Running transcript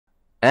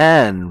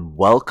And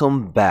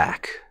welcome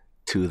back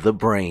to the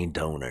Brain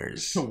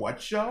Donors. To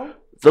what show?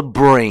 The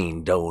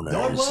Brain The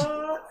Donors.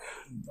 what?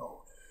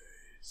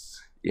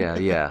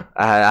 Yeah.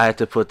 I had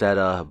to put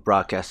that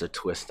broadcaster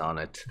twist on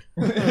it.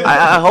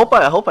 I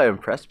hope I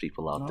impressed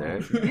people out there.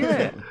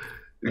 Yeah.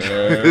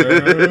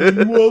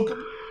 And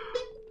welcome.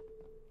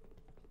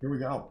 Here we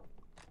go.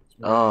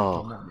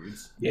 Oh.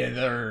 Yeah,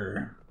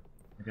 there.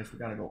 I guess we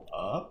gotta go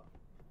up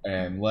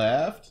and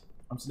left.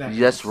 I'm snacking.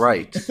 That's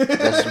right.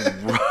 That's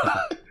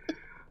right.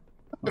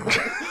 Every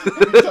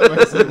time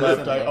I say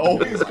left, I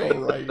always go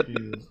right.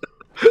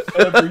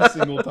 Every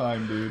single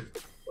time, dude.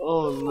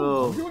 Oh I'm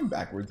no. going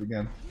backwards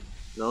again.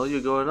 No,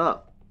 you're going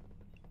up.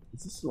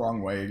 Is this the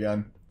wrong way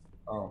again?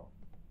 Oh.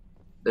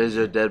 Is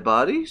there dead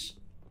bodies?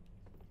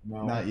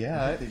 No. Not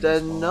yet.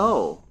 Then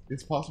no.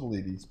 It's possible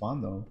they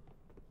despawn though.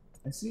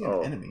 I see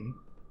an enemy.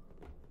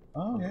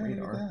 Oh, yeah, look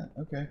at that.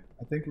 Okay.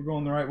 I think we're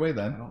going the right way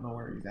then. I don't know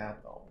where he's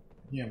at though.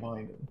 I can't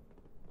find him.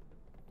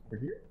 Over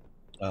here?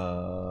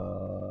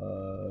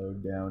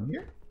 Down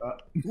here?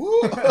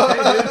 Woo! Hey,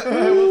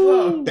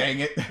 what's up? Dang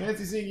it.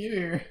 Fancy seeing you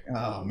here.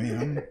 Oh,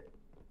 man.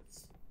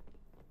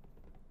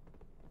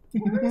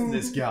 Where is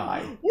this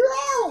guy? Where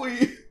are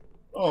we?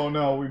 Oh,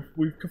 no.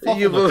 We've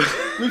kerfuffled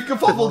it. We've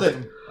kerfuffled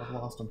it. I've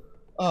lost him.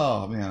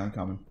 Oh, man. I'm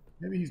coming.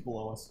 Maybe he's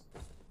below us.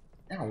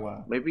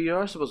 Ow. Maybe you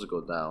are supposed to go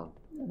down.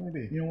 Yeah,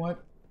 maybe. You know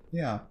what?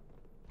 Yeah.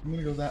 I'm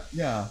gonna go that.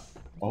 Yeah.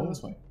 Oh,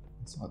 this way.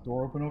 I saw a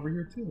door open over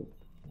here, too.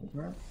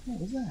 What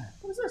was that?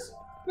 What is this?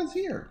 What is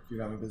here?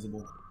 Dude, I'm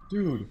invisible.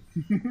 Dude.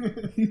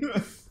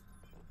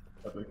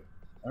 Epic.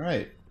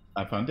 Alright.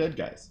 I found dead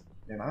guys.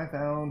 And I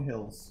found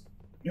hills.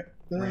 Yeah.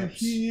 The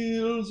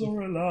hills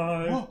are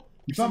alive. Oh,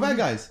 you found bad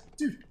guys.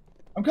 Dude,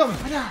 I'm coming.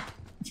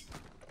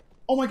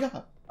 Oh my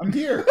god. I'm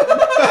here.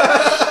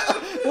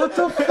 What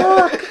the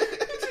fuck?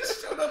 It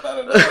just showed up out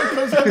of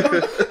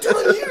nowhere. Dude,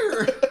 I'm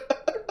here.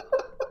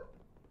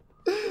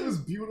 It was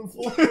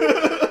beautiful.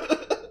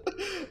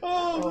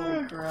 Oh,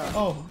 man. Crap.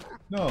 Oh,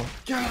 no.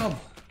 Get him!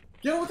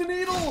 Get him with the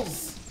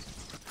needles!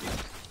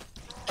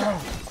 Oh,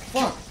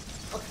 fuck!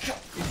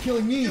 You're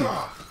killing me!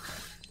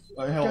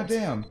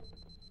 Goddamn.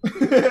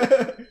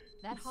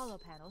 That hollow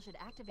panel should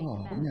activate the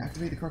map. Let me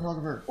activate the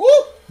cartographer. Woo!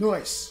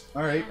 Nice!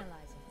 Alright.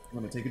 I'm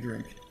gonna take a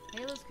drink.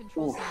 Halo's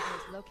control center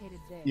is located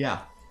there.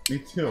 Yeah, me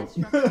too. That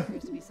structure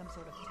appears to be some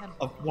sort of temple.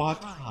 Of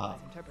what?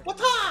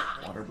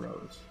 Water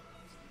Bros.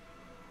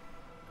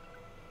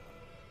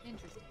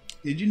 Interesting.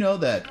 Did you know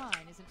that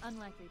Shrine is an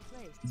unlikely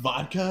place.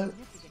 vodka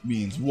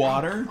means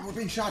water? Oh, we're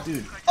being shot,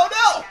 dude. Oh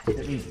no!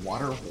 It means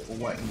water,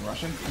 what, in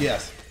Russian?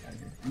 Yes.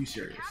 Are you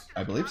serious?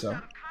 I believe so.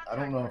 I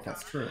don't know if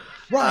that's true.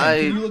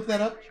 Ryan, can you look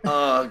that up?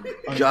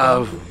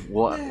 God,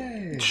 what?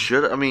 Yay.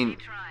 Should I mean?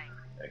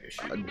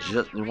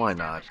 Just why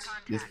not?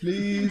 Yes,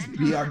 please.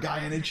 Be our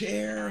guy in a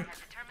chair.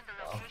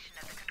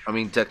 I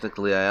mean,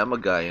 technically, I am a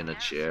guy in a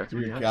chair.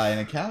 You're a guy in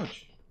a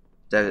couch.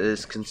 That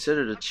is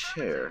considered a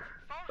chair,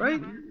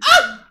 right?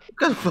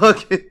 God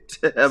fucking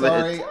damn it!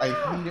 Sorry,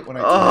 I hate it when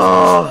I.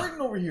 Oh.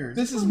 Over here.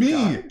 This is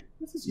me.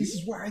 This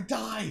is where I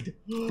died.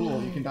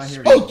 Cool, you can die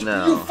here. Oh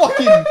no! You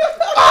fucking.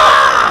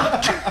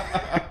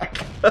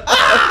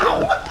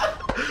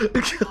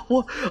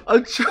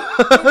 I'm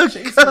trying.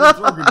 Chasing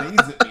throw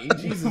grenades at me.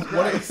 Jesus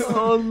Christ.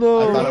 Oh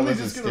no! I thought it was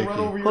just gonna run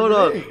over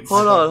your grenades.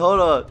 Hold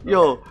on.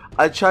 Yo,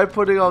 I tried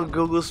putting on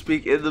Google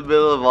Speak in the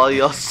middle of all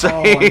y'all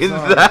saying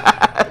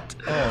that.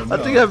 Oh, no. I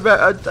think I'm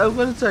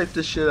gonna type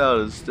this shit out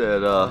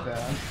instead.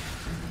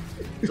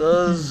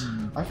 Does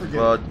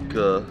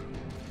vodka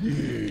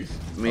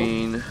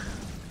mean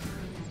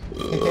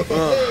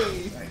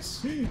Nice.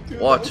 Dude,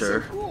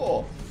 water so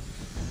cool.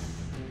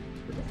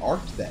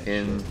 Arced that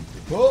in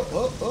shit.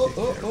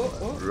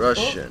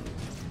 Russian?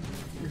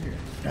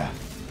 Yeah.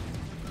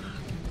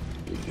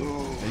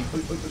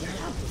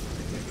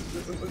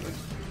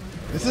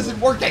 This isn't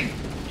working.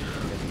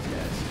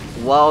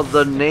 While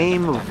the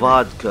name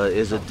vodka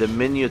is a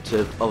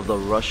diminutive of the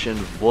Russian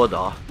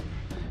voda,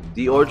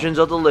 the origins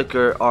of the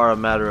liquor are a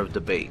matter of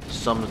debate.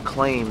 Some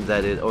claim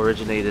that it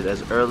originated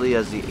as early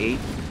as the 8th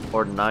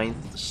or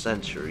 9th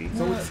century.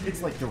 So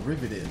it's like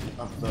derivative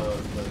of the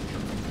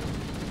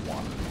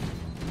water.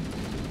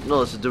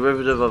 No, it's a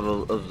derivative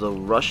of the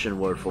Russian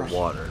word for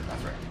water.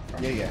 That's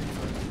right. Yeah.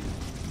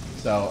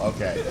 So,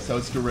 okay. So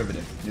it's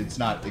derivative. It's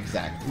not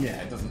exact.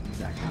 Yeah, it doesn't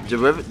exactly.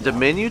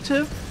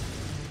 Diminutive?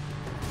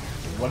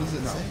 What does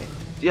it say?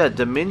 Yeah,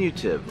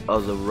 diminutive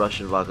of the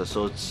Russian vodka.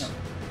 So it's...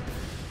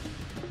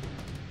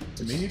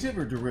 Diminutive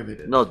or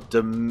derivative? No,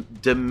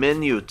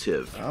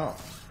 diminutive. Oh.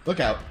 Look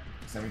out.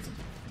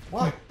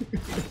 What?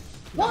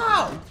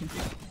 Wow!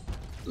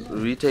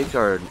 We take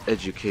our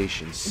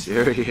education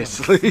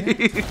seriously.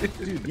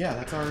 Dude, yeah,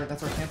 that's our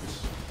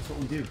campus. That's what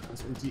we do.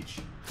 That's what we teach.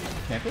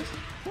 Campus?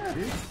 Yeah,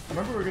 dude.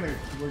 Remember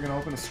we're gonna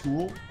open a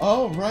school?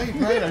 Oh, right.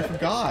 I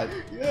forgot.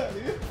 Yeah,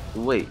 dude.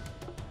 Wait.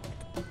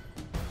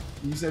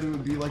 You said it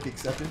would be like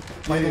accepted.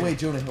 By the way,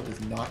 Jonah Hill is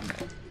not in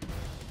it.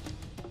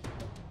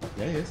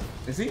 Yeah, he is.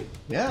 Is he?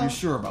 Yeah. You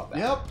sure about that?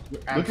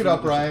 Yep. Look it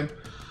up, Ryan.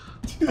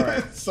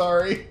 Alright.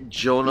 Sorry.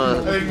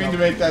 Jonah. I didn't mean to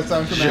make that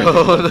sound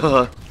dramatic.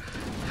 Jonah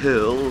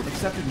Hill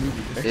Accepted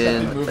movie.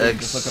 in Accepted movie.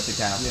 Just look up the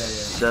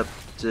cast.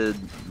 accepted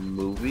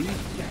movie?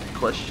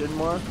 Question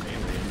mark?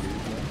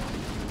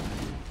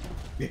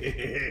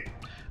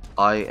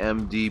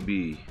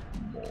 IMDb.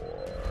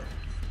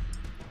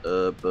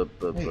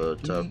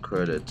 Top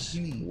credits,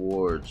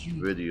 awards,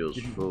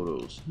 videos,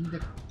 photos.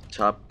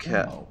 Top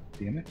Damn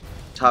it.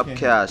 Top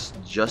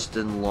cast: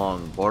 Justin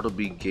Long,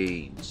 Bartleby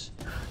Gaines,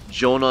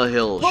 Jonah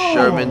Hill, Oh,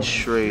 Sherman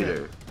shit.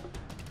 Schrader.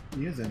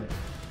 He is in it.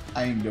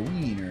 I'm the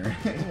wiener.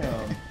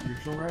 Damn, you're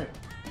so right.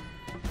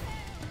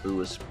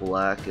 Lewis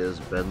Black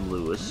as Ben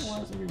Lewis.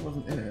 Why he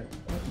wasn't in it?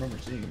 I don't remember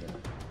seeing that.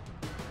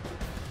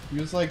 He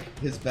was like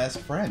his best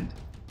friend.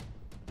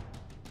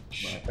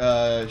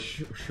 Trader.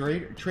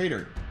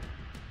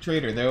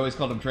 They always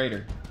called him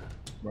Trader.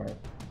 Right.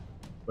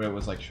 But it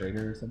was like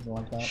Schrader or something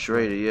like that?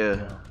 Schrader,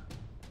 yeah.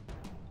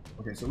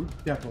 Okay, so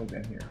we've definitely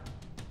been here.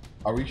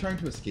 Are we trying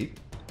to escape?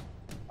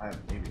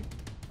 Maybe.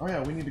 Oh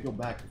yeah, we need to go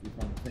back because we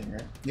found the thing,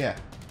 right? Yeah.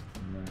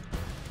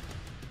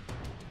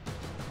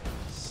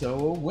 So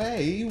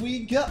away we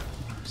go.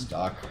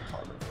 Stock.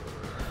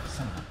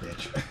 Son of a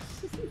bitch.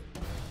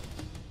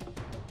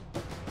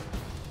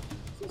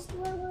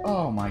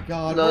 Oh my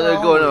god. No,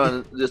 they're going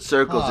on the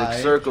circles,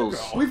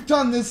 circles. We've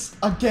done this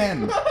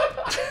again.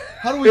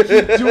 How do we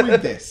keep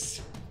doing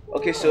this?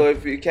 Okay, so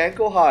if you can't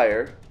go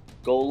higher,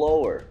 go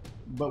lower.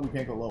 But we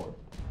can't go lower.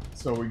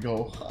 So we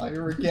go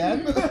higher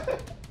again?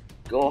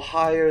 Go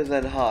higher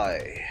than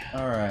high.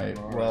 Alright,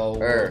 well,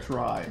 we'll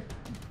try.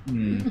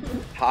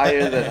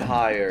 Higher than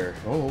higher.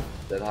 Oh.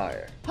 Than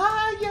higher.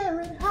 Higher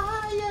and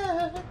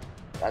higher.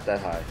 Not that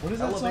high. What is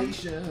that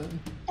elevation?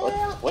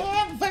 What?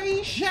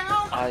 Elevation.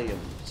 I am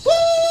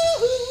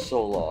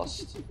so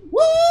lost.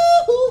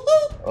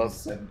 I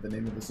said the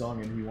name of the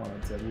song and he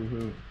wanted to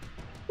woohoo.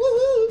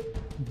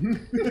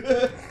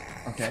 Woohoo.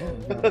 Okay,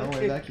 we're on our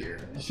way back here.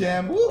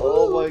 Sham woohoo.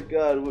 Oh my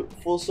god, we're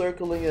full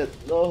circling it.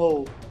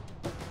 No.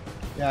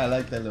 Yeah, I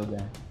like that little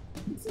guy.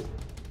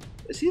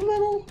 Is he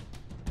little?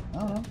 I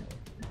don't know.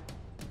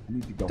 I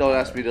need to go. Don't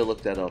ask me to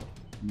look that up.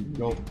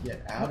 Go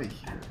get out of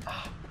here.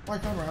 Oh, I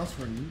found my house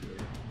for you.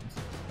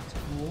 That's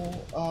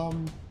cool.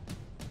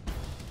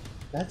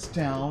 That's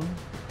down.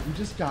 We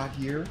just got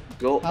here.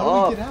 Go How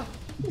up. do we get out?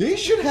 They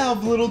should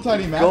have little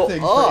tiny map Go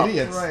things up. for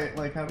idiots. Right,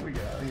 like how do we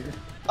get out of here?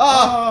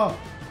 Oh!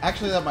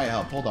 Actually, that might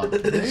help. Hold on.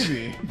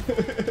 Maybe.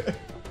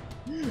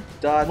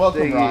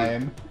 Welcome, thingy.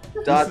 Ryan.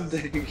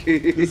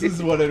 Thingy. This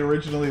is what it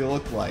originally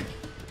looked like.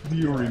 Do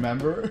you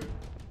remember?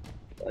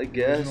 I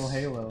guess. Original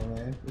Halo,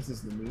 man. This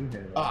is the new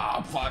Halo.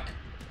 Ah, fuck.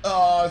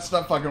 Oh,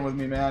 stop fucking with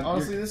me, man.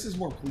 Honestly, this is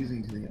more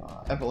pleasing to the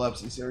eye.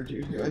 Epilepsy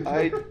surgery.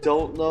 I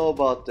don't know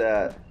about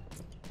that.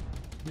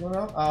 You don't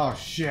know? Oh,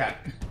 shit.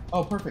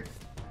 Oh, perfect.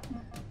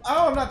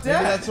 Oh, I'm not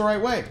dead. Maybe that's the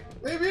right way.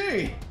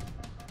 Maybe.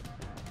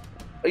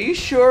 Are you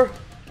sure?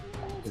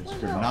 There's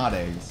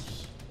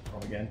grenades. Oh,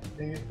 again.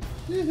 Dang it.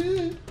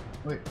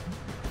 Wait.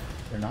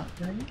 They're not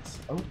grenades?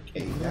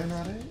 Okay. They're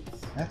not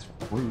eggs? That's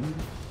rude.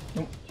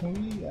 Can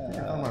we,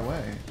 get on my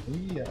way. Can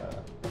we,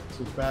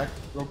 switch back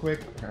real quick?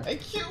 Okay.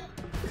 Thank you!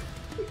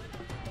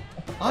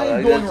 I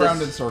am going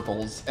around in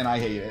circles, and I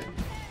hate it.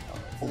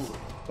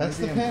 That's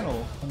the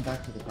panel. Come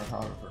back to the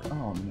cartographer.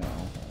 Oh, no.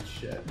 Oh,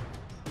 shit.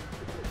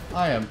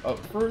 I am,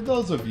 for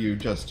those of you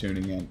just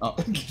tuning in. Oh,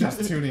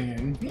 just tuning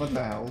in. What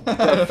the hell?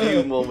 A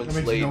few moments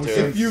later. No,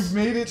 if you've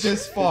made it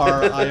this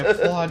far, I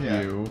applaud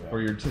you for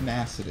your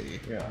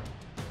tenacity. Yeah.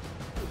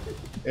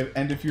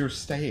 And if you're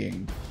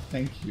staying,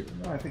 thank you.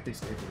 No, I think they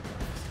stay for the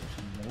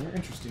conversation. We're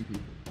interesting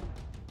people.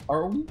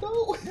 Are we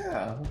though?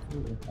 Yeah.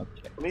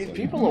 Okay. I mean, so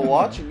people are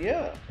watching,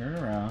 yeah. Turn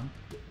around.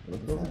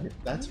 Look over here.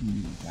 That's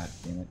me, god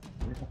damn it.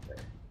 Get up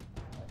there.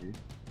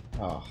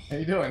 Oh. How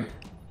you doing?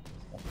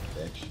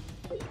 Bitch.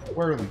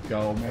 Where do we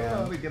go, man?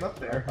 How do we get up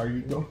there? Are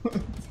you going? I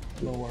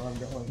don't know where I'm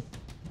going.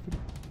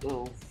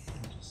 Oh.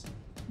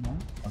 No?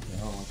 Okay, I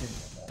think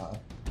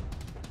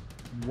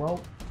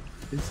well,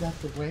 is that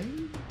the way?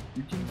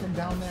 You came from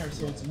down there,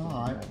 so it's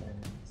not.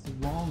 It's the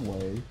wrong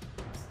way.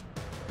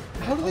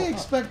 How do they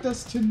expect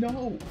us to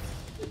know?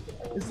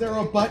 Is there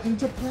a button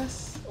to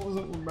press? I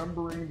wasn't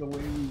remembering the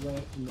way we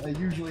went. I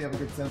usually have a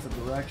good sense of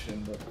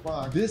direction, but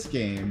fuck. This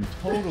game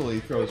totally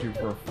throws you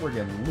for a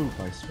friggin' loop,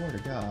 I swear to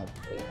God.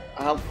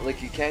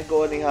 Like, you can't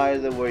go any higher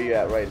than where you're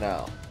at right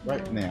now.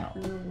 Right now.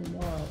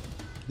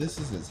 This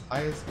is as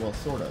high as, well,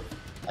 sort of.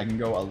 I can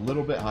go a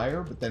little bit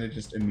higher, but then it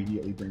just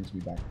immediately brings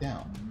me back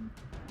down.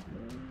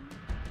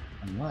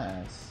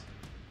 Unless...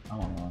 I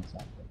want to run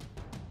something.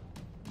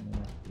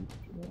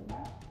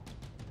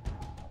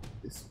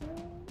 This way?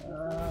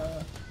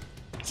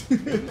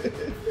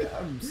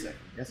 I'm second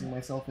guessing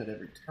myself at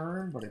every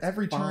turn, but it's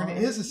every turn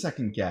is a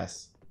second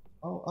guess.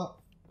 Oh,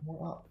 up.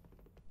 More up.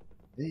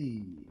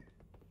 Hey.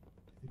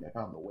 I think I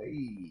found the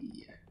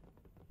way.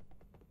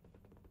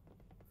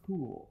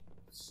 Cool.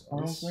 So I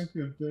don't think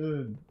you're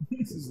good.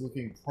 This is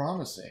looking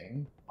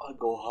promising. I'll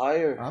go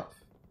higher. Up.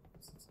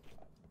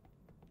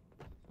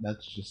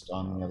 That's just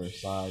on the other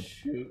side.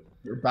 Shoot.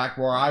 You're back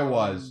where I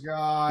was.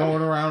 God.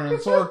 Going around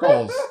in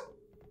circles.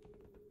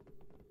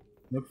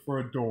 Look for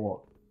a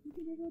door.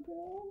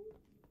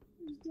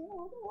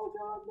 Oh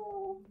god,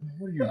 no.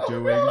 What are you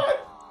doing?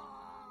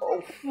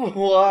 Oh,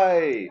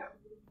 why?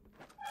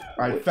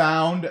 I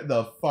found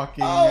the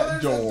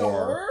fucking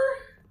door.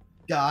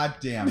 God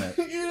damn it.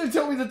 You didn't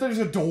tell me that there's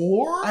a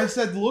door? I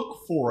said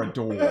look for a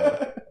door.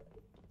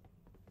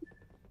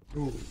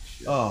 Holy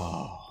shit.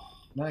 Oh.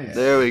 Nice.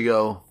 There we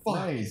go.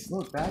 Nice.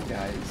 Look, bad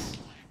guys.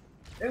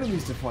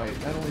 Enemies to fight.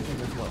 I only think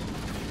there's one.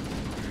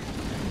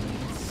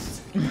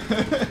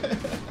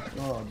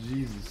 Oh,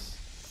 Jesus.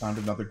 Found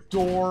another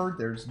door.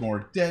 There's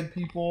more dead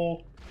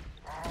people.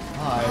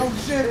 Hi. Oh,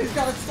 shit. He's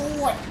got a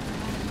sword.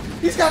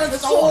 He's got a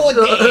sword.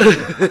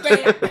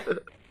 Damn.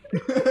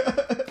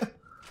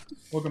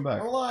 Welcome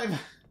back. I'm alive.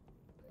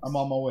 I'm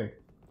on my way.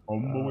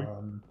 On my way.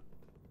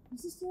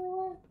 Is this still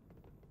alive?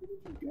 Where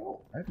did you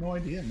go? I have no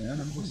idea, man.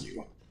 I'm just.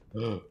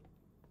 Ugh.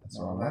 That's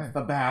the wrong way. That's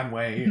the bad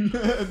way.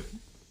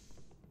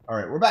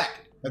 Alright, we're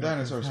back. A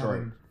dinosaur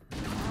story.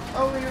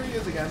 Oh, here he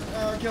is again.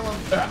 Kill him.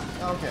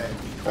 Okay.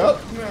 Oh,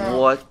 no.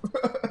 What?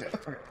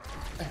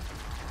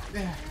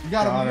 You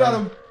got him, you got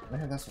him. I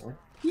have that sword.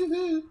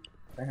 Woohoo.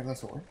 I have that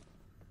sword.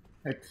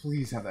 Hey,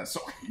 please have that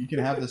sword. You can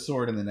have the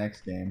sword in the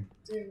next game.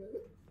 Damn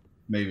it.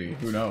 Maybe.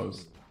 Who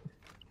knows?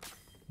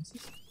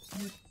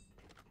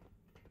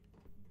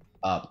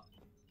 Up.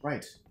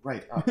 Right,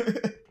 up.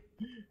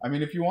 I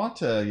mean, if you want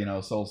to, you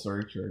know, soul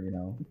search or, you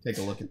know, take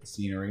a look at the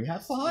scenery,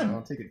 have fun.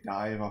 I'll take a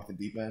dive off the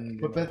deep end.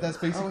 But that's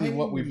basically hey.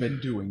 what we've been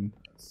doing.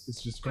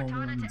 It's just going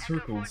around in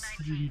circles.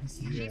 Keep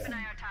an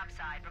eye on top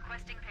side.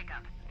 Requesting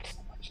pickup.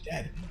 So much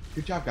dead.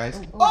 Good job, guys.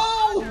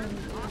 Oh!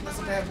 That's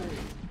a bad boy.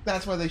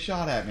 That's why they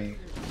shot at me.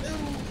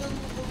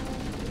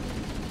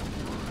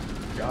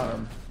 Got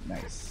him.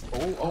 Nice.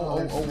 There's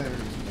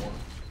more.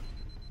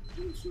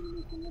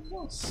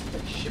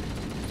 Spaceship.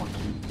 Fuck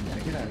you. Yeah,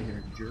 get out of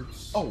here,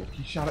 jerks. Oh,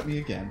 he shot at me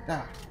again.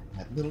 Ah.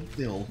 That little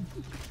dill.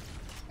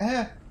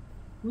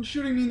 Who's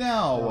shooting me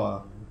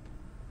now?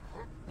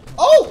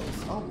 Oh!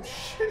 Oh,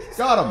 shit. He's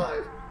Got him.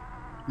 alive.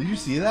 Did you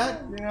see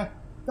that? Yeah.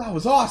 That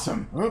was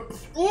awesome. Where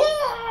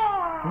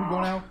Ah! we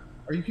go now?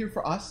 Are you here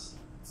for us?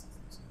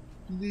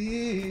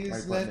 Please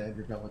Right let. button, Ed,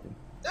 your pelican.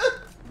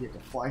 You get to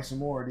fly some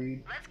more,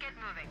 dude. Let's get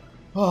moving.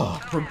 Oh,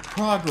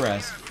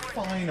 progress.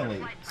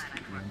 Finally.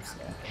 I'm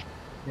snacking.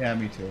 Yeah,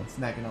 me too.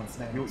 Snacking on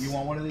snacks. You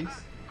want one of these?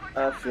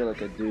 I feel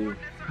like I do.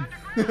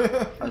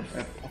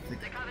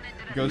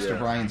 Ghost of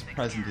Yeah. Ryan's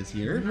present is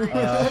here.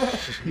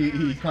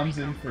 He comes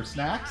in for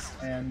snacks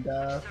and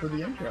for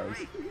the intros.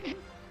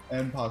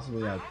 And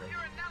possibly outro.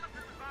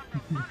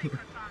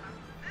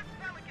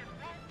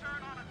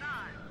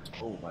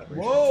 Oh, my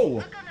Whoa!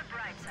 Look on the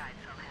bright side,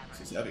 Philip. This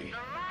is heavy. The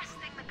last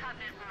thing the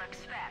Covenant will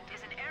expect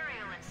is an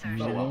aerial insertion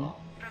No.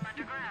 from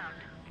underground.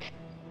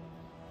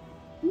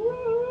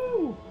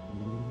 Woo!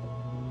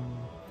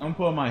 I'm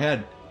pulling my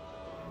head.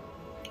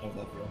 How's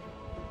that feel?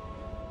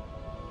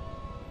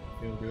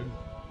 Feel good?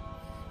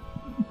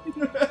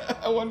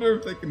 I wonder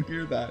if they can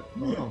hear that.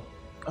 Oh.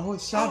 Oh,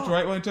 it stopped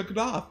right when I took it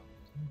off.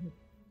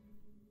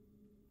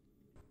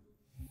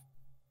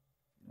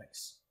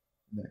 Nice.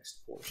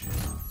 Next portion.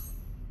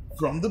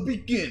 From the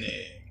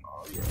beginning.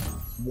 Oh, yeah.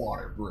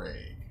 Water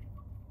break.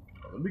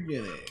 From the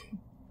beginning.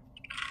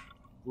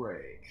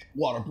 Break.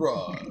 Water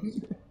bros.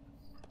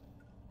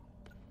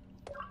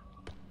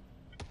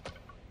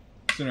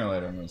 Sooner or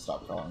later, I'm going to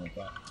stop calling it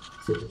that.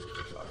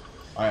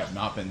 I have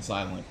not been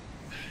silent.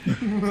 I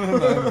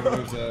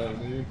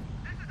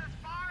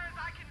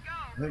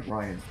think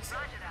Ryan.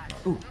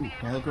 Ooh, can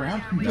I look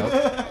around? Nope.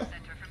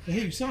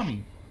 Hey, you saw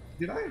me.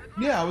 Did I?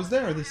 Yeah, I was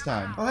there this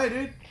time. Oh, hey,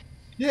 dude.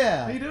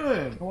 Yeah. How you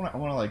doing? I want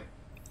to like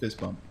fist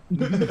bump.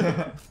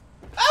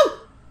 Ow!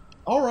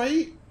 All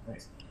right.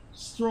 Nice.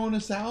 Just throwing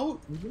us out.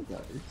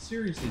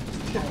 Seriously,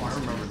 just Oh, I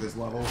remember this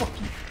level.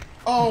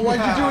 Oh, why'd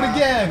you do it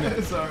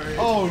again? Sorry.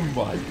 Oh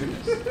my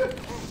goodness.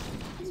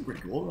 This is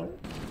pretty cool, right?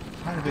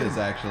 Kind of is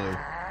actually.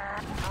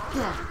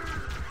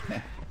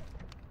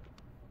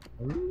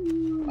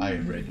 I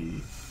am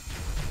ready.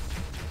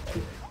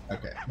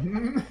 Okay.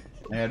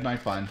 I had my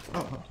fun.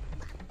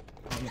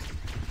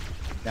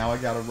 Now I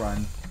gotta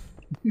run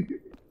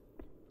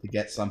to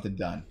get something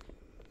done.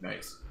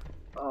 Nice.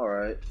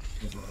 Alright.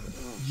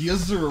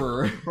 Yes,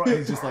 sir.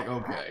 Ryan's just like,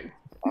 okay.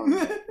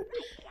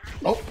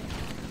 Oh.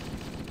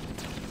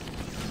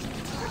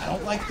 I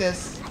don't like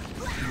this.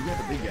 You got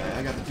the big guy.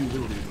 I got the two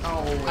little dudes.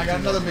 Oh, I got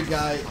another big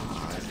guy.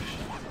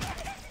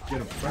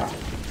 Get him.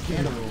 Get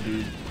him, little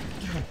dude.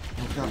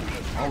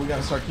 Oh, we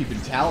gotta start keeping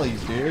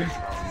tallies, dude.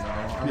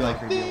 No, Be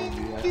like, not gonna be able to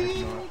do that. I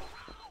cannot.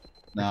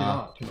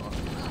 Nah, Cannot.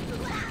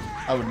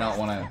 I would not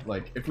want to,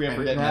 like, if we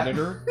ever get an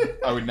editor,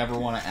 I would never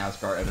want to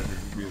ask our editor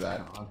to do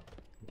that. God.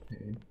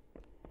 Okay.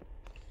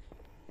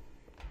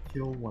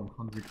 Kill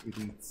 100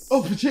 idiots.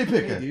 Oh,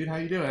 Pachepica! Hey, dude, how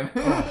you doing?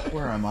 Oh,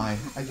 where am I?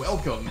 I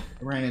Welcome.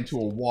 ran into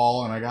a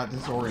wall and I got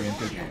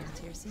disoriented.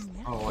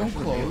 Oh, Don't I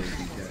should close. have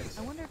these guys.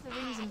 I wonder if the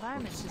ring's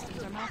environment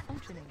systems are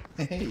malfunctioning.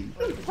 Hey,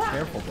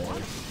 careful,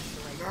 boy.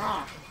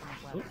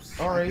 Oops.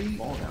 Alright.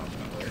 Fall down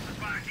that way.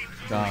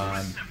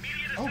 Done.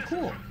 Oh,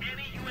 cool.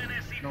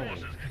 No.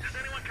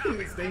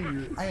 Stay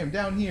here. I am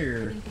down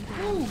here.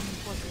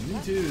 Me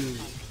too.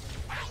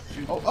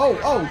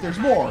 Oh, there's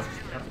more.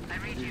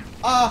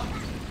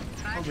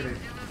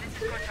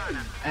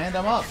 And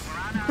I'm up.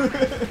 That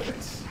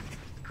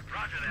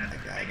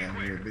guy down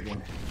here, big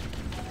one.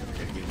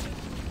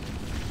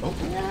 Oh,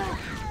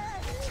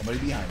 somebody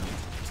behind me.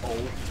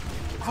 Oh,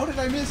 how did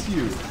I miss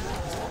you?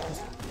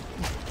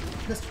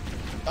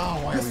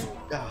 Oh, why are we?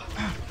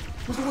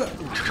 Pistol whip!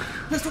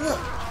 Pistol whip!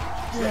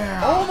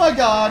 Yeah! Oh my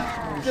God!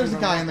 There's a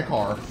guy in the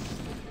car.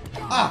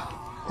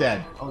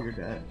 Dead. Oh, you're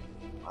dead.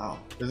 Wow.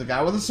 There's a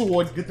guy with a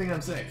sword. Good thing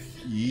I'm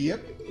safe.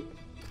 Yep.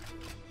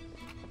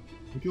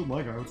 You killed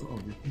my guy. What's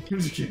wrong with you?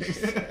 Just kidding.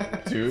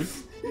 Dude.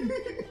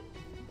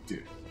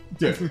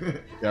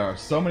 Dude. There are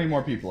so many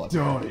more people up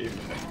there. Don't even.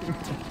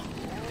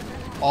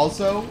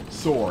 Also,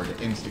 sword,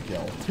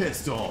 insta-kill.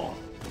 Pistol.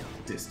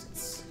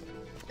 Distance.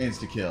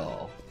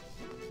 Insta-kill.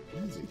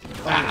 Where is he?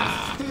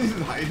 He's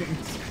hiding.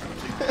 He's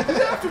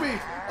after me!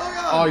 Oh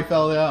God! Oh, he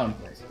fell down.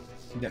 Nice.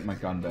 I'm getting my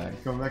gun back.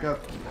 Coming back up.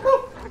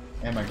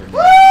 And my grenade.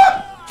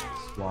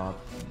 Swap.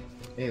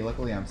 Hey,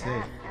 luckily I'm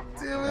safe.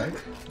 Damn it!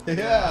 Right?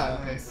 Yeah.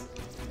 Nice.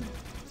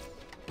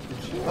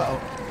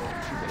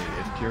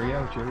 Uh-oh.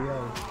 Cheerio,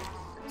 cheerio.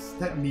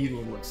 That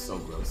needle looks so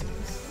gross in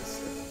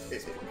this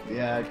Facebook.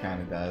 Yeah, it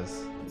kind of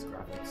does. These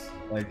graphics.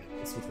 Like,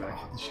 Switch back.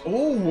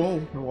 oh, whoa.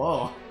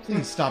 Whoa.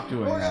 Please stop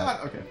doing Oh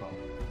that. God. Okay, fine.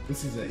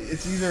 This is it.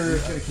 It's either,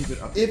 We're gonna keep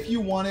it up. if you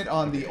want it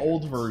on the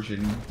old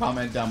version,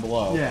 comment down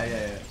below.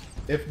 Yeah.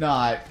 If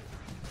not,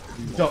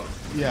 don't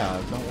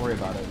worry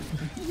about it.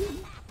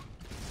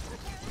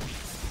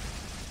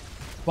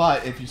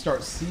 But if you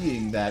start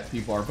seeing that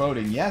people are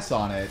voting yes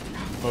on it,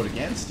 vote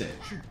against it.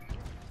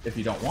 If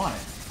you don't want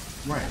it.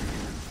 Right.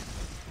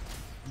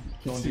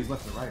 Killing dudes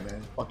left and right,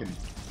 man. Fucking.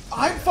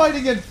 I'm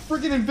fighting a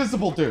freaking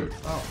invisible dude.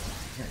 Oh,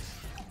 nice.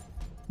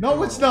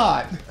 No, it's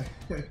not.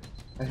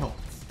 I helped.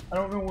 I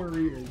don't know where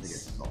he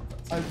is.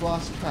 I've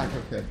lost track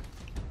of him.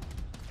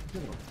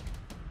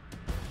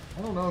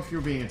 I don't know if you're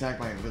being attacked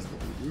by an invisible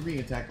dude. You're being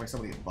attacked by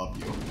somebody above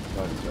you. Oh,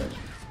 that's right.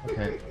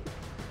 Okay.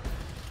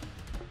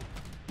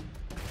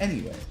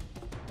 Anyway,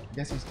 I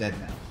guess he's dead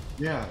now.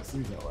 Yeah, it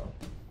seems that way.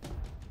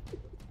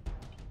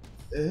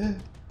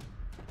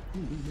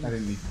 I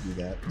didn't need to do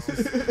that.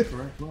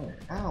 Correct way.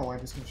 Ow, I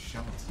just got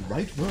shot.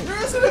 Right road.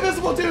 There is an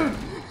invisible dude!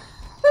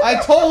 I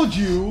told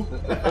you!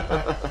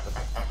 I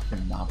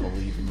cannot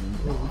believe in you.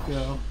 There we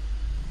go.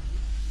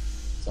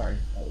 Sorry,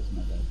 that was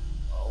my bad.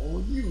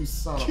 Oh, you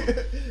son of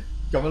a...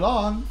 Come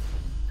along.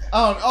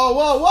 Oh,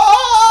 whoa!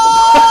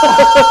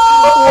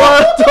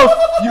 What the?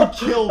 You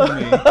killed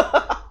me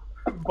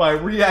by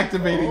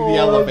reactivating the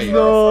elevator.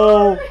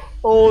 No!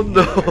 Oh It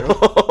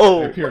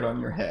no! appeared on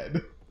your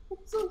head. I'm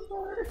so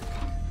sorry.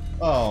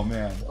 Oh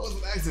man. That was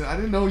an accident. I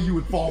didn't know you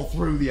would fall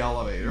through the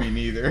elevator. Me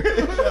neither.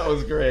 That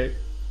was great.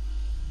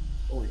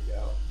 Holy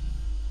cow.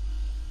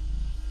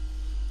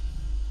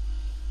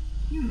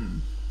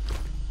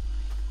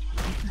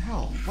 What the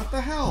hell? What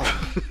the hell?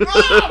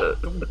 Ah!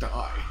 Don't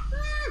die.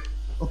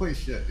 Holy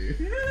shit, dude.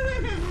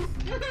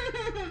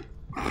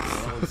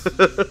 That was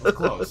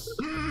close.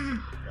 Yeah.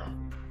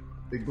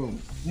 Big boom.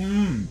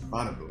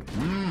 Bada boom. I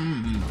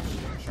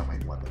shot my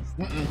weapon.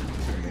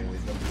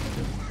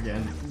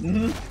 Again.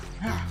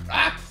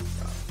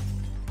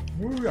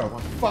 Who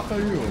the fuck are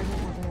you?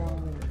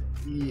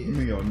 Yeah. Give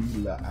me your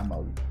needler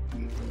ammo.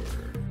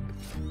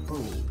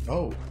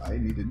 Oh, I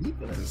need a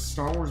needler. Is it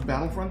Star Wars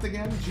Battlefront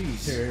again?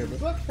 Jeez.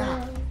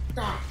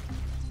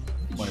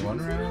 21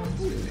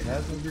 rounds. It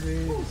has a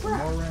grenade. Some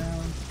more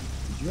rounds.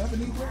 Did you have a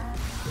needler?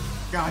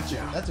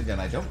 Gotcha. That's a gun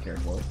I don't care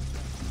for.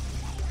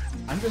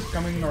 I'm just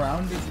coming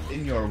around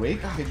in your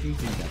wake, picking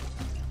things up.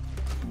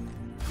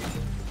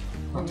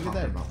 Oh, look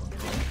at that.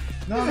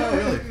 No, not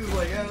really. He's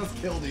like, yeah, let's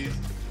kill these.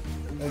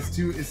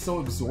 It's so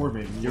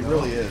absorbing. It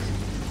really is.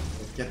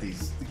 Get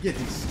these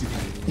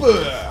stupid,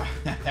 Ugh.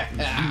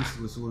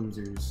 useless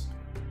losers.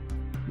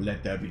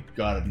 Let there be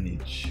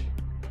carnage.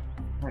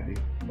 Might be.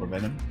 Or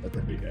venom. That's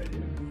a big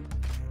idea.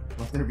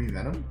 Let there be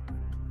venom.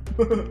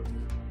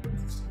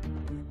 That's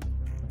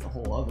a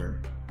whole other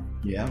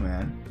Yeah,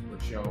 man.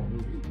 show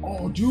movie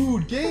Oh,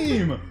 dude,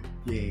 game!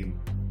 game.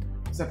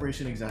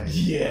 Separation anxiety.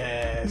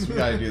 Yes! We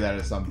gotta do that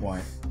at some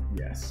point.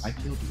 Yes. I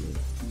killed you.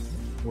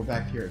 We're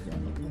back here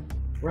again.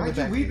 Why'd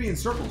you leave me in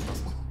circles?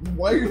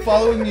 Why are you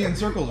following me in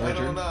circles, I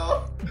Richard? don't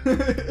know.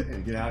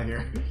 Hey, get out of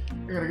here.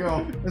 I gotta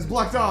go. It's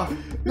blocked off.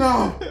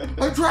 No!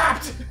 I'm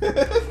trapped!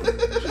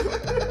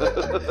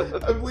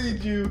 I've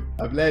led you.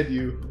 I've led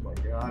you Oh my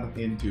god.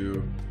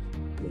 into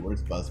the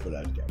worst bus for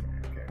that guy.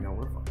 Okay, no,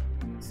 we're fine.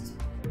 This is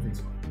fine. Everything's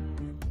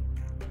fine.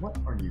 What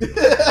are you doing?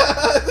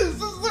 This is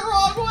the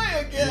wrong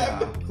way again. Yeah,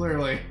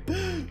 clearly.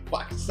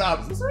 Fuck! Stop!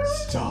 Is this really?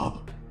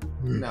 Stop!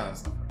 No,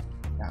 it's not.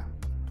 Yeah.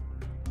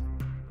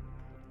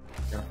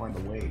 Gotta find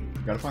the way.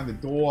 You gotta find the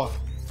door.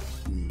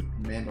 The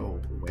commando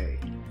way.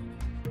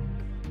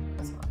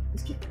 That's not.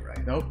 This can't be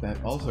right. Nope,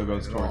 that also not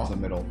goes right at towards all. the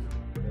middle.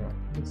 Yeah.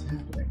 What's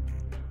happening?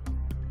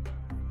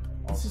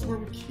 This is where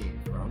we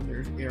came from.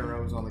 There's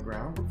arrows on the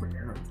ground. Look for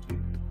arrows,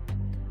 dude.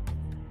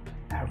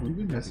 Have we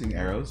been missing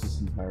arrows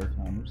this entire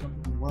time or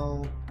something?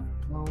 Well,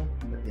 no,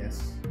 but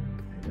yes.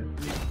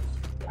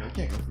 I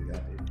can't go through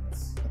that, dude.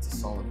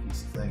 solid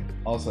piece of thing.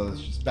 Also,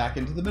 it's just back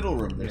into the middle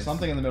room. There's Yes.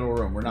 something in the middle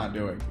room we're not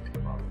doing.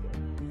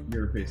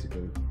 You're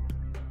basically...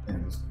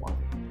 And just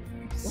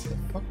walking. What the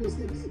fuck is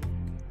this?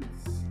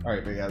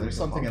 Alright, but yeah, there's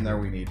something in there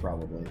we need,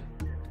 probably.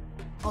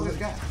 Oh, there's a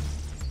guy.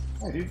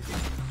 Hi, dude.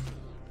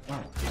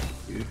 Wow,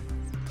 dude.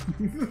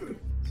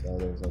 So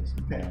there's like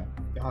some kind of...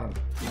 Got him.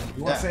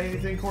 You want to say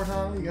anything,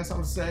 Cortana? You got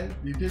something to say?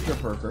 You did go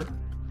perker.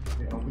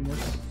 Okay, open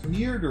this.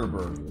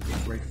 Nearderberg.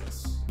 Break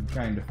this. I'm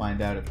trying to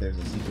find out if there's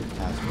a secret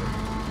password.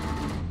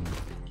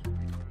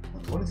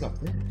 What is up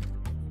there?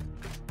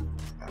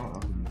 I don't know.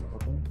 Can you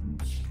open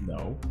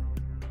No.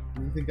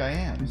 Who do you think I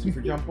am?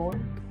 Super Jump Boy?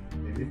 it?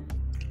 Maybe.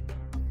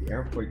 The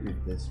airport is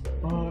this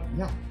way.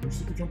 Yeah, you're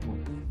Super Jump Boy.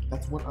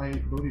 That's what I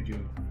voted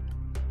you.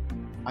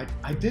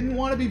 I didn't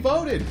want to be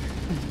voted!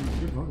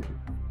 You voted you.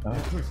 Oh.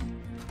 Choice.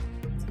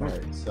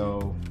 Alright,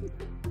 so...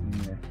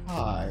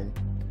 High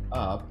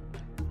up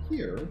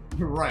here.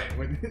 Right,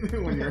 when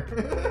you're...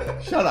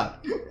 Shut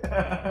up!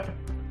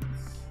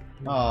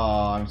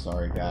 Oh, I'm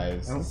sorry,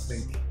 guys. I don't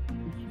think...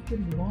 You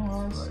getting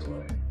lost.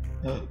 Right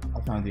way. I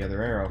found the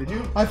other arrow. Did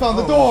you? I found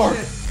the Oh, door!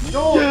 shit.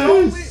 No,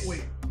 Yes! no,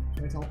 wait.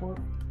 Can I teleport?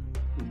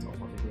 Can you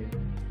teleport me,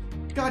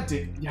 dude? God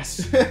damn.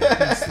 Yes.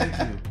 Yes, thank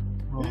you.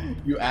 Oh.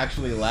 You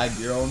actually lagged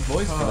your own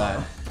voice for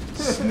that.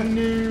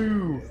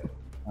 Snoo!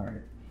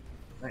 Alright.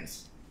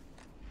 Nice.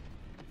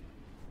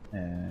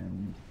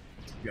 And...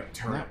 You got a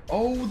turret.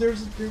 Oh,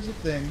 there's a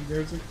thing.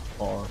 There's a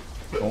car.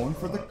 Going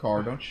for the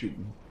car. Don't shoot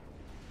me.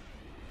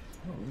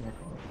 Oh, look at that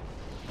car.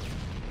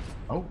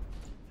 Oh,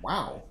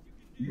 Wow.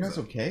 you guys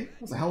okay?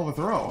 That was a hell of a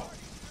throw.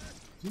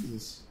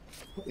 Jesus.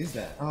 What is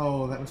that?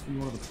 Oh, that must be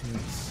one of the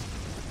tanks.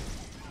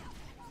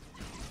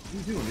 What are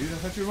you doing, dude? I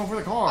thought you were going for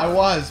the car. I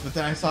was, but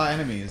then I saw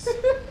enemies.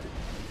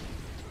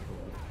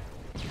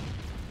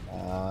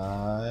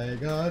 I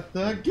got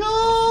the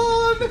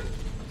gun!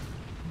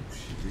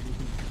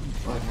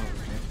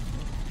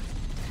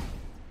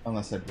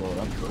 Unless I blow it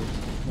up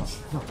first.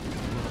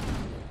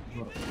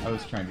 I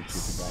was trying to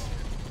shoot the guy.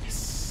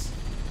 Yes.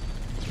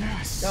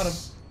 Yes. Got him.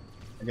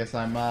 I guess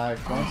I'm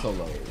going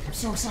solo. I'm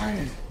so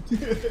excited.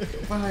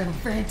 Finally, I have a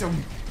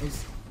phantom. I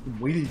was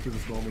waiting for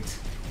this moment.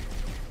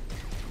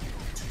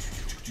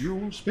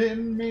 You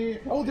spin me.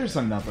 Oh, there's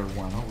another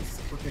one. Oh, it's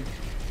freaking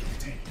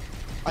tank.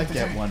 I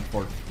get one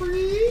for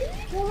free.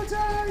 Kill the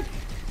tank.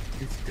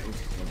 It's Ghost.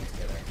 Is almost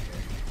dead, actually.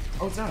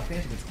 Oh, it's not a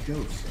phantom. It's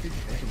Ghost. I think the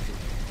phantom's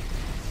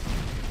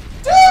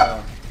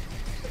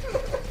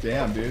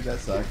Damn, dude, that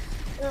sucked.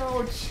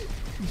 Ouch.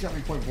 He shot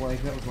me point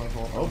blank. That was my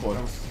fault. Oh, boy.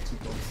 That was too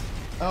close.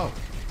 Oh,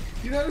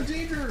 Get out of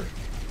danger.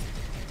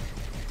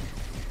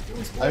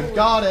 I've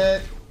got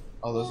it.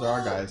 Oh, those are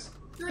our guys.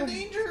 You're in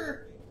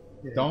danger.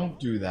 Don't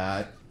do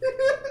that.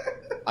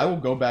 I will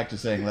go back to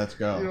saying let's You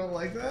go. don't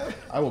like that?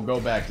 I will go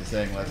back to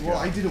saying let's Well, go.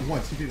 I did it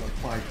once. You did it like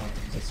 5 times.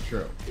 That's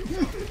true.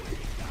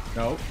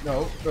 No,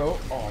 no, no.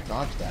 Oh, I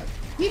dodged that.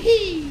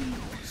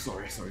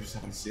 Sorry, just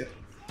having a sip.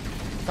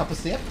 Cup of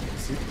sip?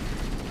 Sip.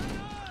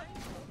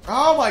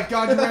 Oh my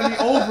god, you ran me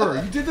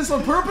over! You did this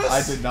on purpose?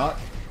 I did not.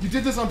 You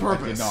did this on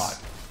purpose. I did not.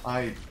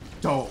 I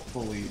don't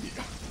believe you.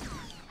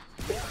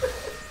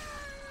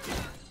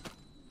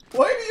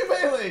 Why are you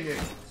meleeing it?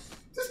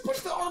 Just push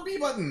the RB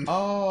button.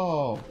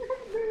 Oh.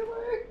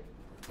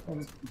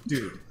 Melee.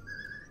 Dude.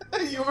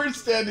 You were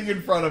standing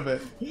in front of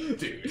it.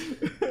 Dude.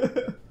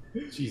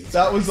 Jesus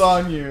That was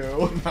Christ. on you.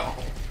 No.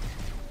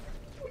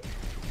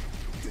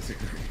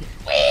 Disagree.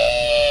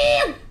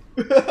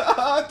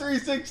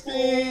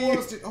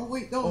 360. Oh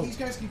wait, no, these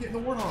guys can get in the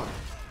Warthog.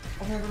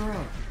 I'll have it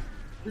around.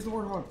 Here's the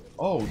Warthog.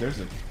 Oh, there's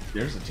a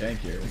tank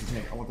here. There's a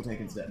tank. I want the tank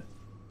instead.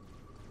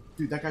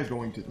 Dude, that guy's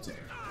going to the tank.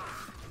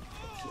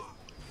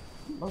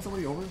 Run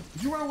somebody over?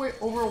 Did you run away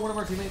over one of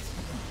our teammates?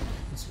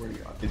 I swear to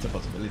God. It's a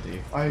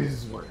possibility. I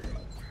swear to God.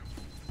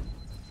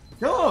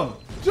 Kill him!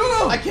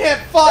 Shoot him! I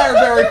can't fire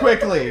very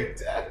quickly.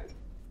 Dead.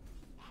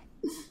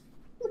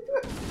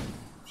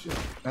 Shit.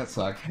 That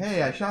sucked.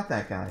 Hey, I shot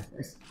that guy.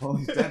 Well,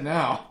 he's dead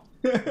now.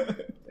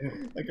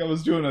 Like I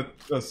was doing a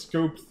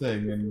scope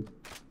thing and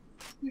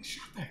I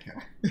shot that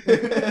guy.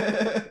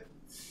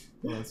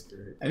 Oh, that's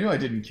great. I knew I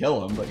didn't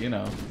kill him, but you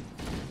know.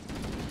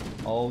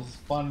 All's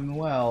fun and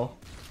well.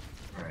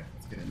 Alright,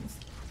 let's get in this.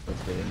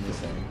 Let's get in this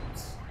thing.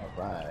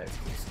 Alright.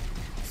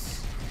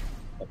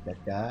 Fuck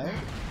that guy.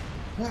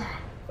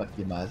 Fuck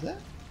your mother.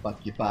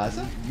 Fuck your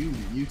father.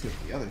 You took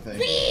the other thing.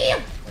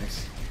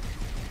 Nice.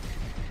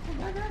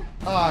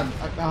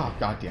 Oh,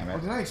 god damn Oh,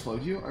 it. did I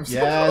explode you? I'm so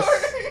Yes.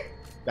 sorry.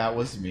 That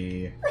was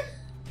me.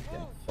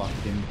 Yeah,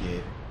 fucking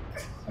get.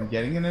 I'm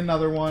getting in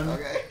another one.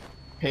 Okay.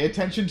 Pay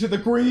attention to the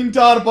green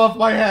dot above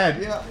my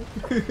head. Yeah.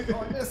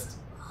 Oh, I missed.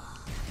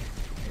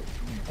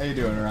 How you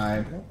doing,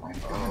 Ryan? Oh my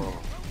God.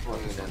 Oh,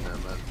 hanging in there,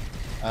 man.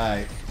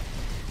 Alright.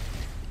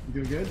 You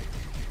doing good?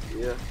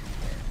 Yeah.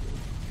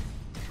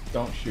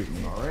 Don't shoot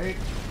me. Alright.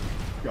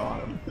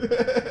 Got him.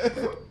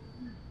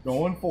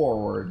 Going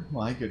forward.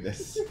 My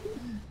goodness.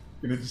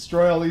 Gonna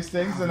destroy all these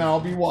things and I'll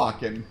be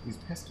walking. These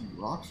pesky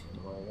rocks are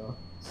in the way, though.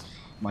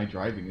 My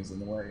driving is in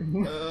the way.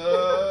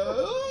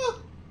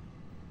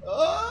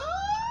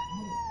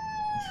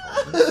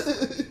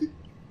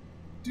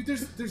 Dude,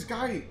 there's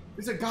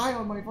a guy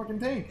on my fucking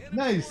tank.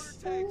 Nice.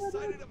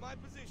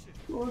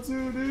 What's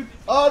it, dude?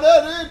 Oh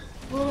no, dude.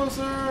 Little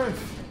sir.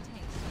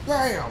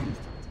 Bam.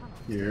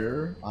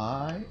 Here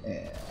I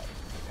am.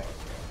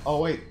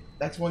 Oh wait,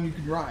 that's one you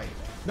can ride.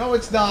 No,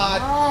 it's not.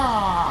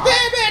 Ah!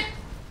 Damn it!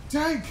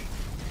 Tank!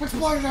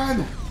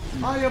 Explosion!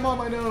 I am on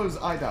my nose.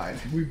 I died.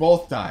 We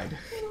both died.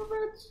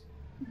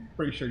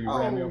 Pretty sure you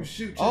ran me over.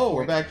 Shoot! Oh,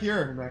 we're back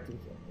We're here. back to the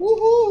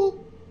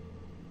Woohoo!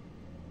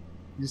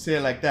 You say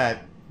it like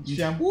that.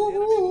 Sham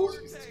woohoo!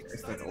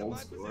 That's old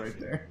school right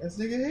there. That's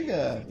Nigga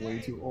Higa. Way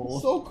too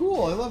old. So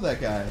cool. I love that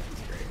guy.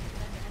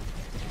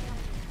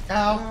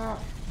 Ow. Ah,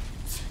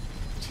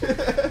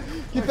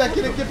 Get back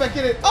in it. Get back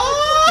in it. this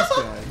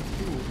Oh! guy.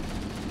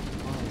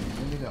 Ooh.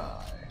 I'm gonna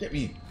die. Get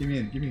me. Give me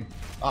in. Give me.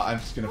 Oh, I'm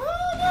just gonna.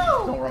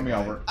 Oh, no! Don't run me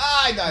over.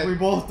 I died. We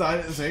both died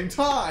at the same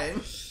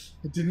time.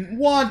 I didn't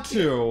want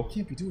to.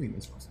 Can't be doing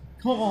this.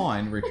 Come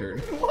on, Richard.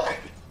 What?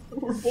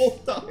 We're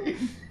both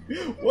dying.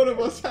 One of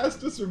us has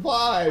to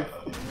survive.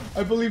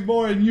 I believe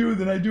more in you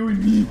than I do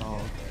in me.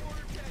 Oh,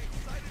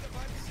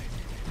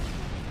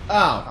 Ow.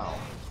 ow.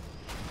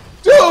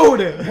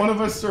 Dude! One of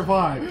us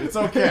survived. It's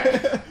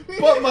okay.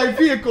 But my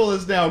vehicle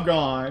is now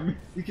gone.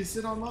 You can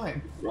sit on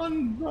mine.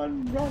 Run,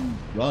 run, run.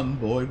 Run,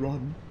 boy,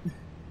 run.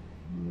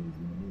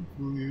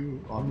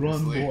 Run,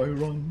 Obviously. boy,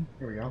 run.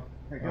 Here we go.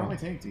 Hey, get on my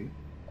tank, dude.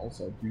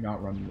 Also, do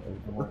not run me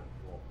over.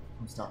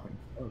 I'm stopping.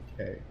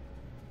 Okay.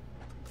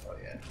 Oh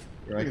yeah.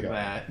 Here I Look go.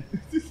 at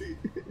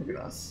that. Look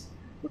at us.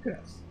 Look at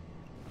us.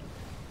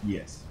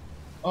 Yes.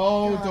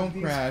 Oh, God, don't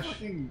these crash.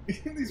 fucking-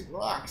 these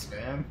rocks,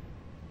 man.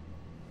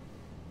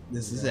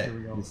 This is Yeah, it. here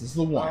we go. This is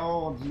the one.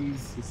 Oh,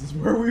 jeez. This is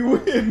where we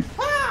win.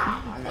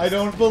 Ah! I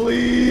don't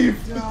believe.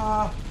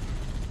 Got him.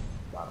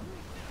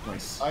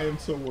 Nice. I am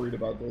so worried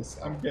about this.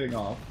 I'm getting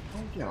off.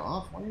 Don't get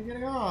off. Why are you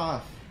getting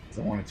off?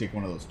 I want to take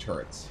one of those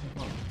turrets.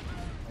 I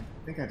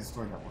think I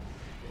destroyed that one.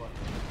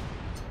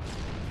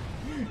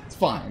 It's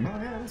fine.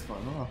 Oh yeah, that's fun.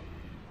 Oh,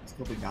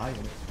 still be dying.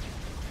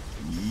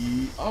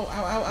 Oh, ow,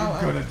 ow, ow, I'm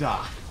ow. gonna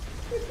die.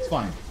 It's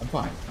fine. I'm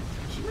fine.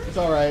 It's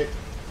alright.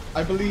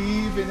 I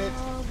believe in it.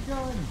 Oh,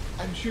 gun.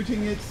 I'm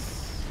shooting it.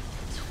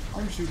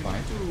 I'm shooting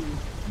Fine. too.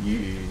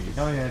 Yes.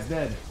 Oh yeah, it's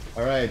dead.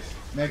 Alright.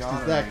 Next Got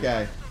is him. that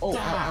guy. Oh, ow,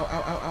 Ah. ow,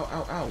 ow, ow,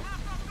 ow, ow, ow.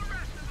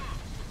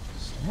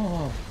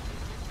 Stop.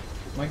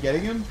 Am I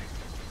getting him?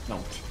 No.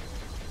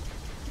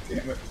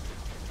 Damn it.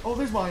 Oh,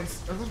 there's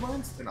mines. Are those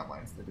mines? They're not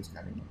mines. They're just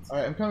kind of mines.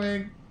 Alright, I'm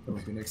coming. They're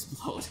gonna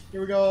explode.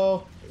 Here we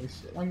go. Holy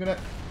shit. I'm gonna.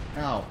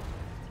 Ow.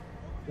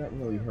 That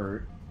really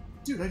hurt.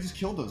 Dude, I just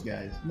killed those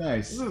guys.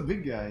 Nice. Those are the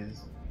big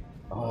guys.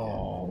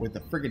 Oh, with the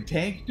friggin'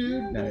 tank,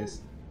 dude?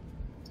 Nice.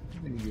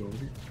 I'm gonna go over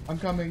here. I'm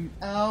coming.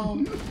 Ow.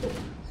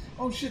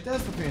 Oh shit,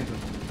 that's the phantom.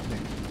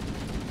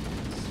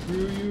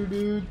 Screw you,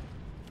 dude.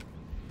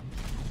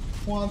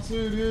 Want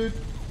to, dude.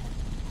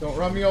 Don't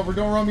run me over.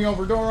 Don't run me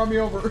over. Don't run me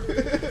over.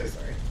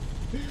 Sorry.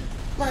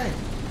 Bang!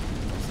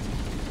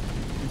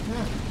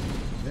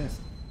 This.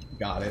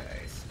 Got it.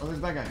 Nice. Oh, there's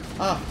that guy.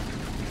 Ah.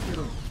 Shoot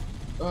him.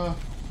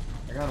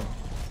 I got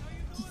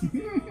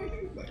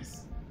him.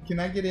 Nice. Can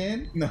I get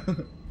in? No.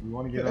 You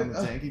want to get on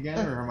the tank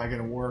again, or am I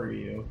gonna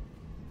worry you?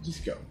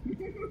 Just go.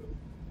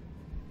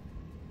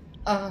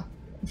 Ah.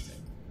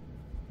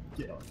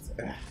 Get on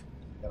the tank.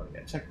 Oh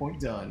yeah, checkpoint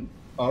done.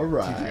 All Since you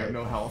have right.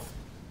 no health.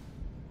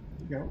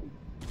 Here you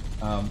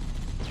Oh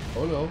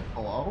no. go.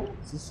 Hello?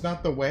 Is this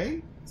not the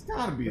way? It's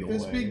gotta be the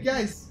This way. big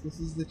guys. This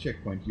is the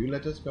checkpoint. You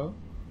let us go.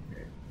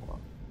 Okay, hold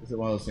on. Is it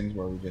one of those things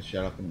where we just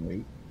shut up and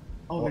wait?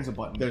 Oh, there's a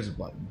button. There's a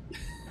button.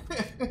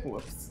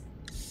 Whoops.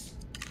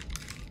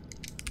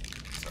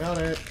 Got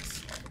it.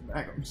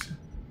 Back. Here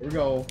we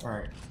go.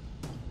 Alright.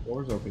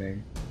 Door's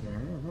opening.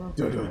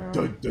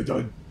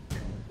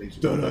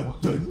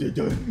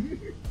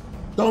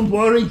 Don't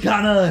worry,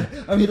 Connor.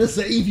 I'm here to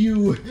save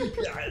you.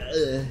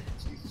 We're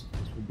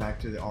back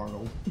to the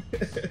Arnold.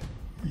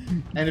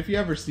 And if he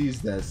ever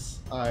sees this,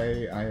 I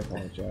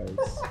apologize.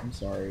 I'm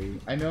sorry.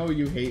 I know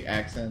you hate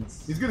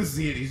accents. He's gonna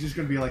see it. He's just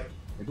gonna be like,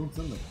 "Hey, don't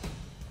send them."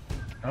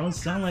 I don't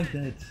sound like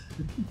that.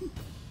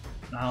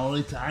 Not all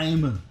the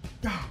time.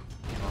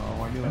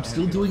 Oh, I knew I'm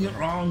still doing it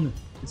wrong.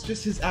 It's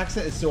just his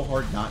accent is so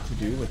hard not to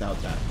do without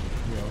that.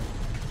 You know.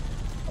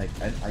 Like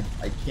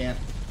I can't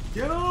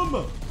Get him!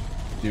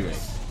 do it.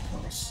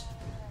 Nice.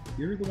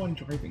 You're the one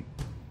driving.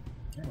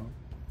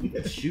 You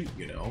can shoot,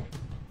 you know.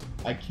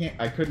 I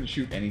couldn't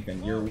shoot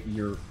anything.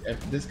 You're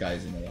this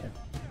guy's in the way.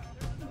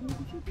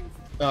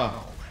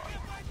 Oh,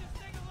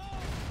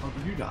 Oh,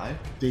 did you die?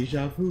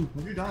 deja vu.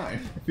 Did you die?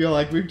 I feel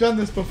like we've done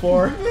this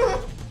before.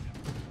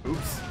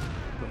 Oops.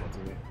 Don't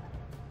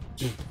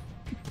do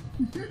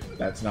it.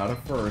 That's not a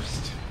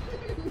first.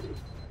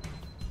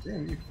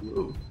 Damn, you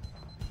flew.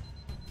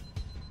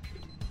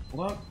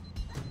 Hold up.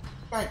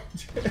 Back.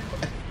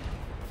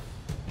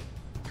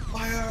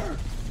 Fire!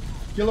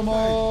 Kill them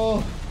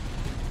all.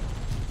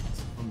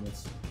 On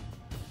this.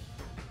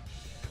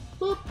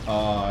 Boop.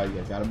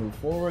 You gotta move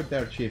forward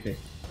there, Chiefy.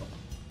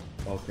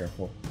 Oh,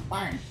 careful.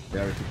 Bang!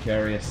 Very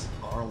precarious.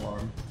 Our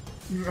alarm.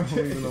 I don't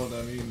even know what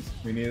that means.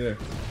 Me neither.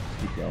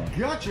 Keep going.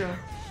 Gotcha!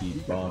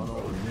 Keep on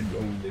rolling.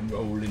 I'm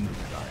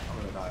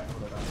gonna die. I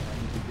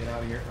need to get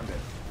out of here. I'm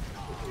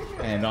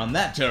dead. And on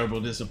that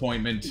terrible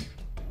disappointment,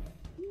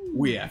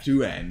 we have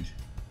to end.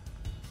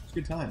 It's a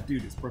good time.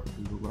 Dude, it's perfect.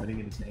 We were writing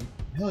in his name.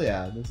 Hell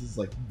yeah, this is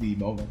like the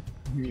moment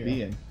to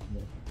be in.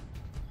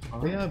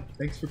 But yeah,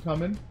 thanks for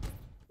coming.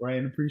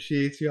 Ryan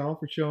appreciates y'all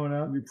for showing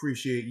up. We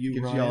appreciate you,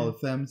 Gives Ryan. y'all a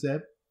thumbs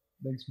up.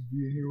 Thanks for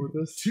being here with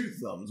us. 2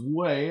 thumbs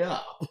way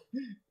up.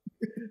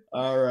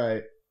 All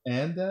right.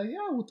 And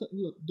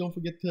don't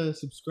forget to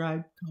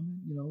subscribe,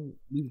 comment,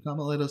 leave a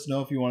comment. Let us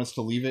know if you want us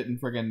to leave it in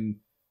friggin'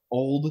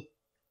 old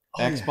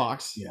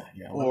Xbox. Yeah.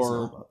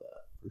 Or about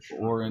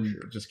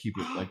that. Just keep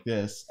it like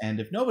this. And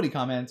if nobody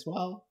comments,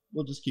 well,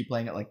 we'll just keep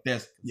playing it like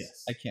this.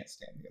 Yes. I can't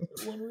stand the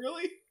other one,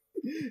 really.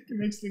 It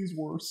makes things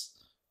worse.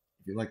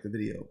 If you like the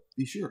video,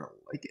 be sure to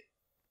like it.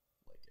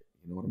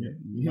 You know what I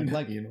mean?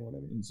 Like it. You know what I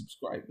mean? And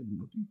subscribe.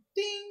 And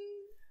ding.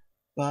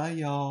 Bye,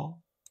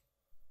 y'all.